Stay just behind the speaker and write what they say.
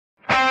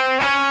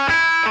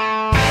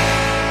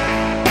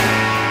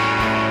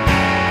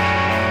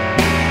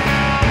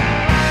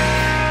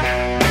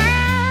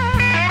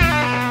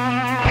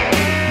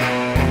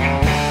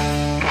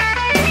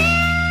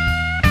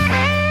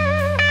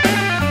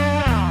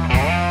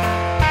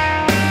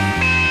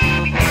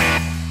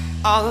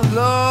Our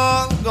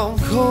love gone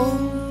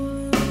cold.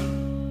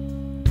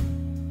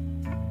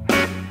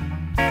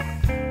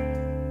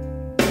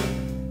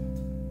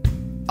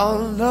 Our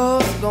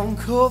love's gone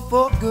cold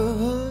for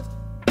good.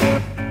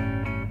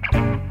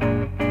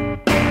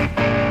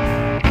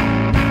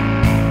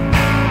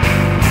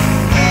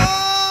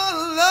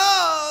 Our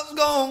love's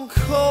gone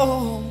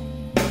cold.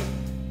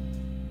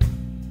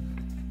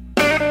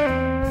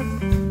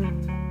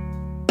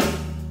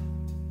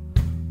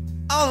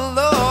 Our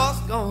love's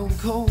gone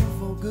cold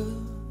for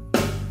good.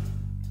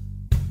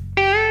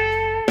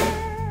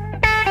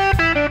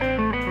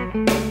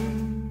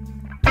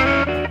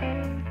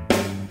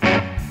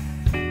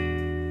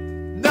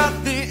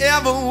 Nothing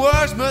ever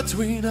works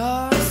between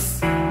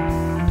us,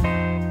 and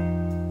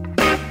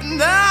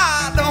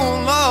I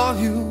don't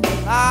love you,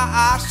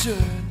 I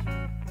should.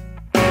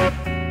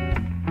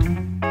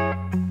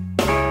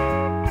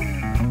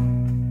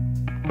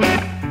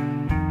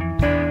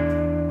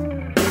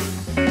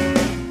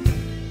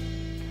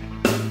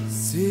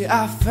 See,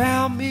 I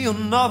found me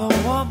another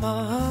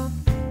woman.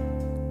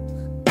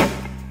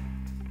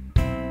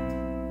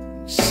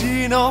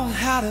 She knows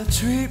how to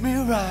treat me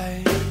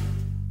right.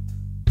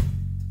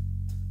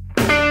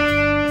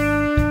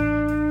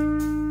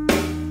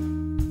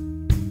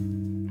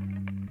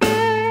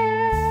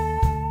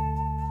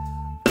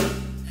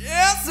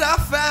 Yes, I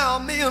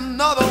found me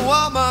another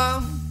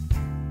woman.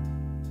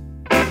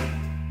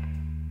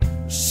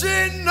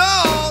 She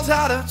knows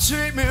how to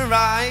treat me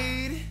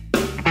right.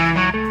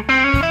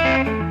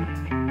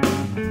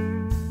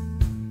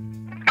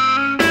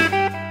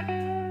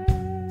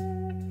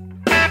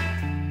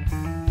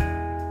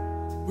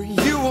 When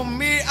you and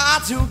me are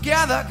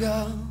together,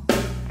 girl,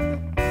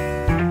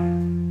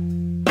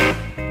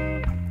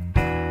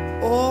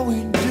 all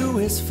we do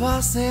is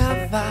fuss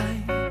and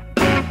fight.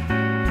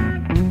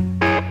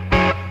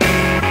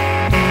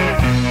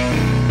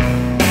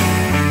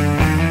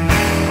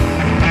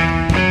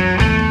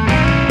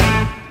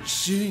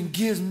 She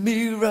gives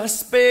me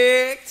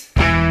respect.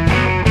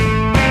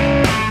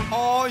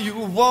 All you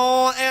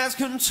want is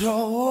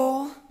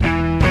control.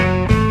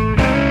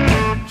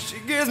 She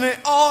gives me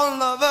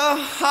all of her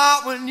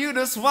heart when you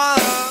just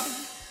wanna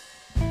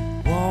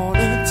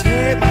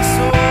take my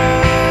soul.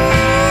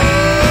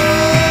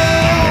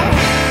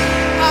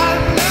 Our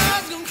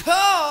love's gone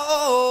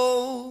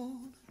cold.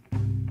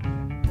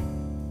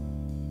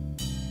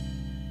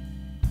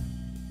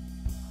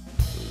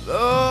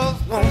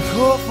 Love's gone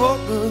cold for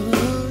good.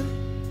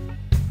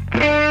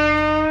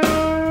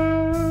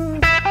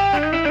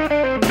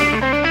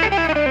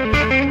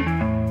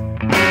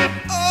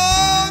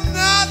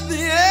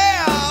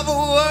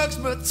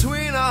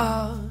 Between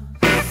us,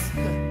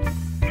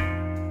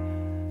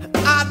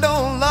 I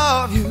don't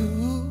love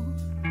you,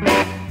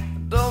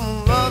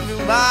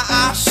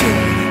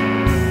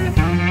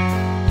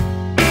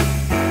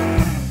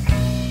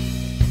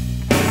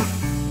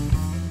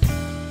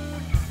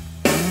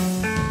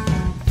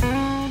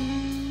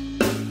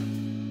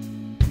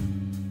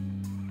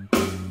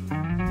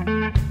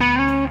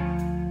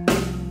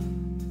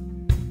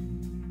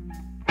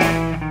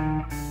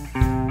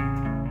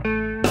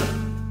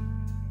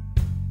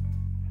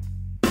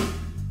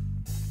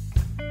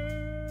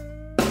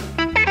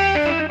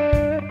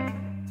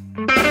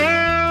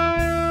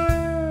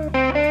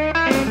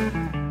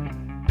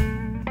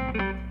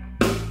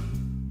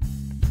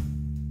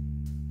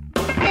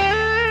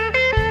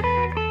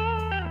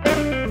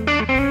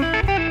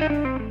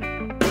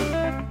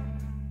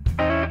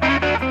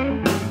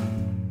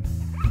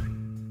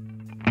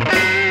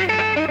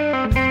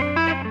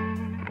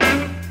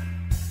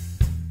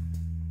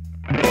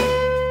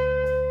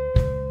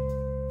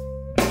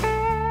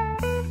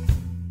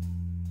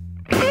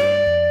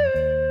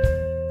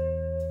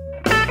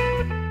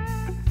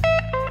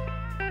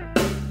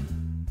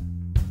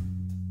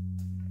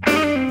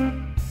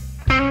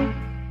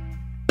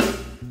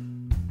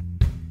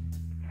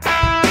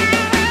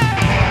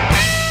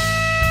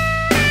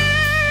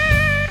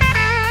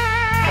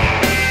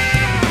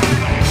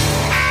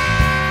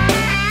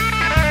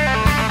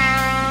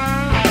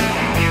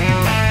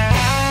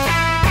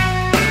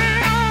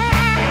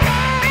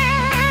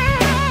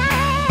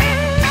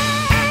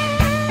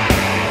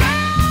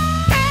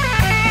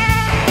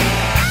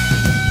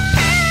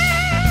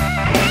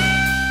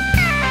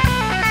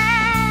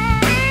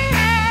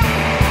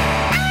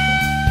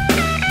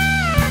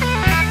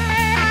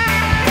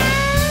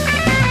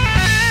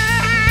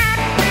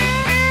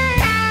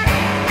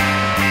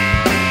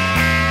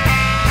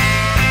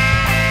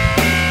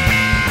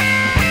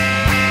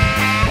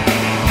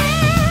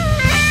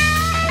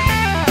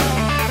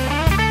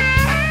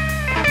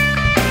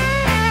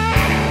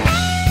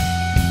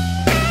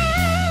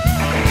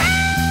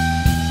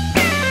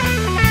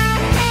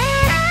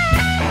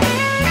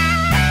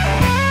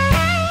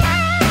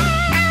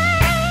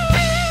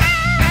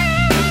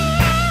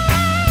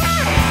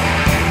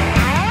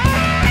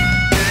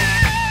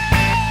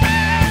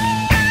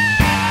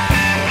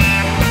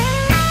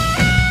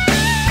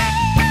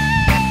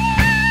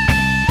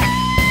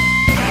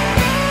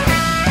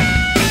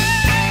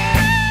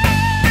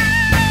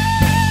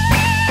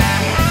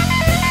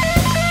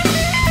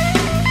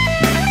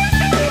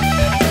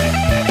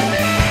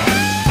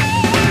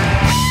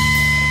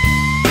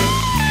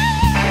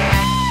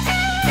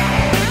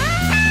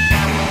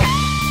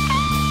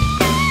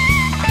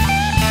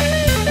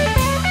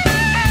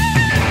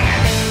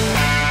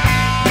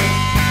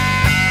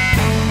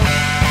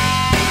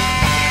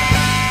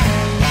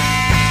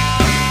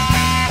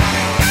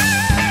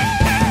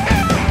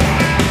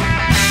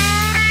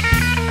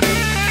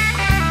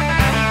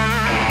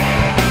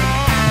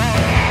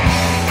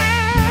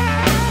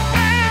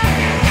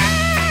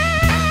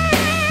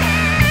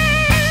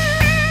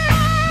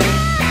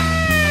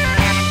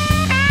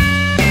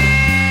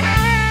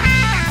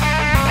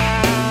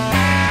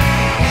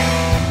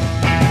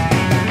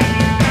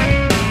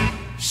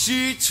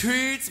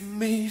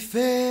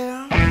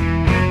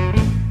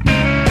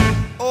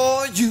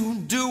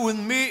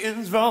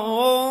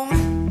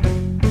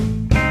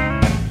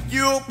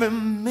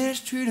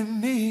 mistreated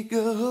me,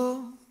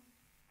 girl.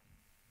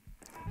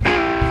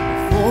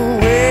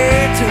 For